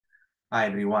Hi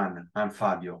everyone, I'm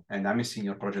Fabio and I'm a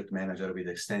senior project manager with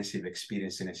extensive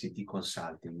experience in ICT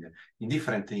consulting in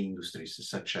different industries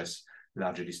such as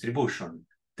large distribution,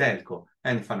 telco,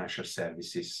 and financial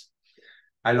services.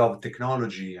 I love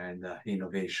technology and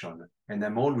innovation, and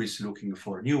I'm always looking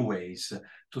for new ways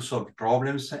to solve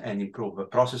problems and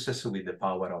improve processes with the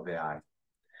power of AI.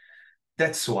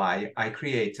 That's why I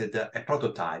created a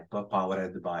prototype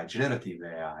powered by generative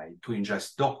AI to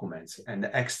ingest documents and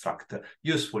extract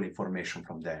useful information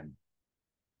from them.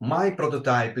 My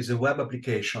prototype is a web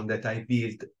application that I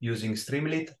built using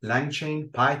Streamlit,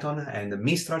 LangChain, Python, and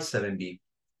Mistral 7b.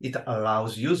 It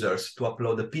allows users to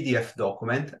upload a PDF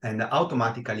document and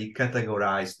automatically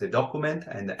categorize the document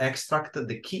and extract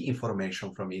the key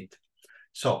information from it.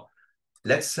 So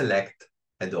let's select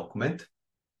a document.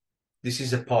 This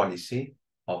is a policy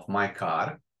of my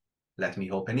car. Let me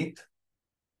open it.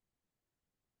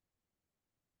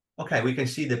 Okay, we can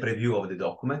see the preview of the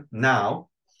document. Now,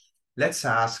 let's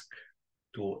ask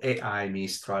to AI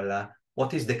Mistral,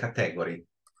 what is the category?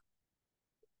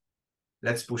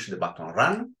 Let's push the button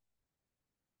run,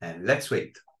 and let's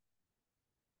wait.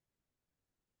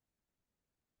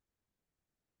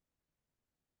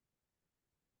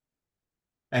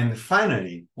 And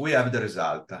finally, we have the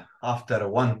result after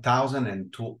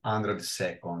 1,200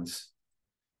 seconds.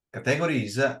 Category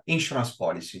is insurance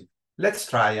policy. Let's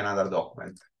try another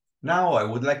document. Now I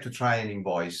would like to try an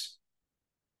invoice.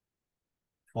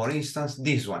 For instance,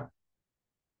 this one.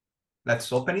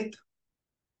 Let's open it.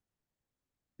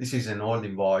 This is an old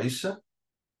invoice.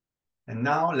 And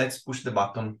now let's push the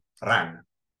button run.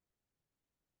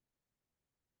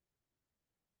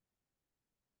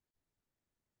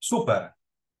 Super.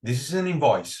 This is an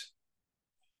invoice.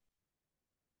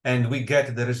 And we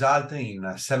get the result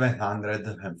in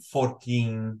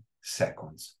 714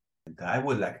 seconds. And I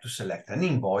would like to select an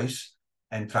invoice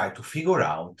and try to figure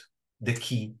out the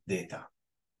key data.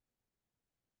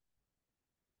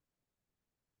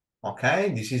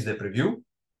 Okay, this is the preview.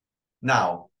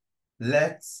 Now,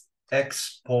 let's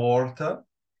extract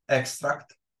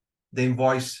the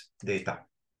invoice data.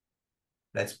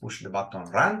 Let's push the button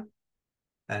run,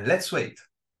 and let's wait.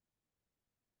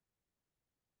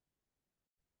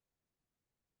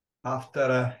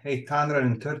 After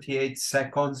 838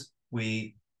 seconds,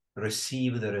 we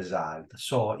receive the result.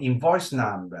 So invoice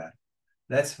number,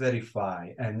 let's verify,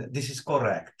 and this is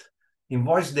correct.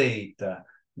 Invoice date,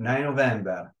 9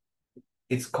 November,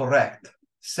 it's correct.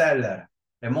 Seller,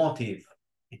 emotive,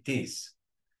 it is.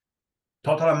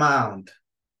 Total amount,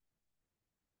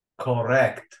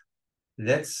 correct.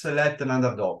 Let's select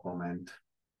another document.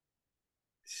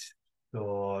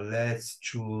 So let's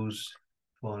choose,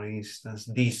 for instance,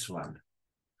 this one.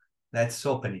 Let's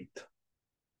open it.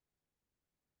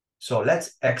 So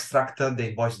let's extract the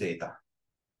invoice data.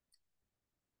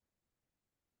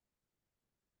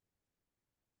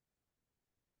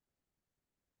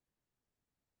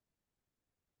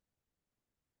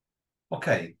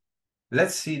 Okay,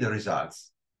 let's see the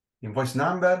results. Invoice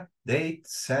number, date,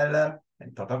 seller,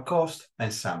 and total cost,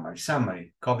 and summary.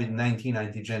 Summary, COVID-19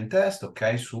 antigen test,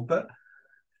 okay, super.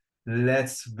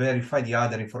 Let's verify the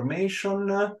other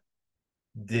information.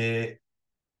 The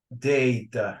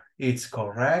date, it's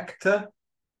correct.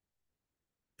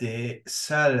 The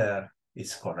seller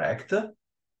is correct.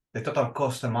 The total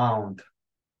cost amount,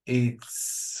 it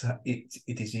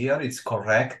is here, it's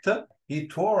correct.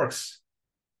 It works.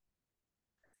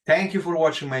 Thank you for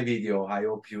watching my video. I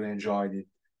hope you enjoyed it.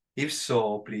 If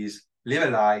so, please leave a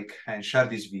like and share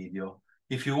this video.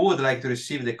 If you would like to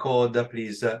receive the code,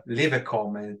 please leave a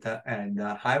comment and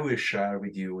I will share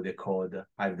with you the code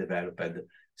I've developed.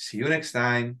 See you next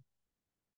time.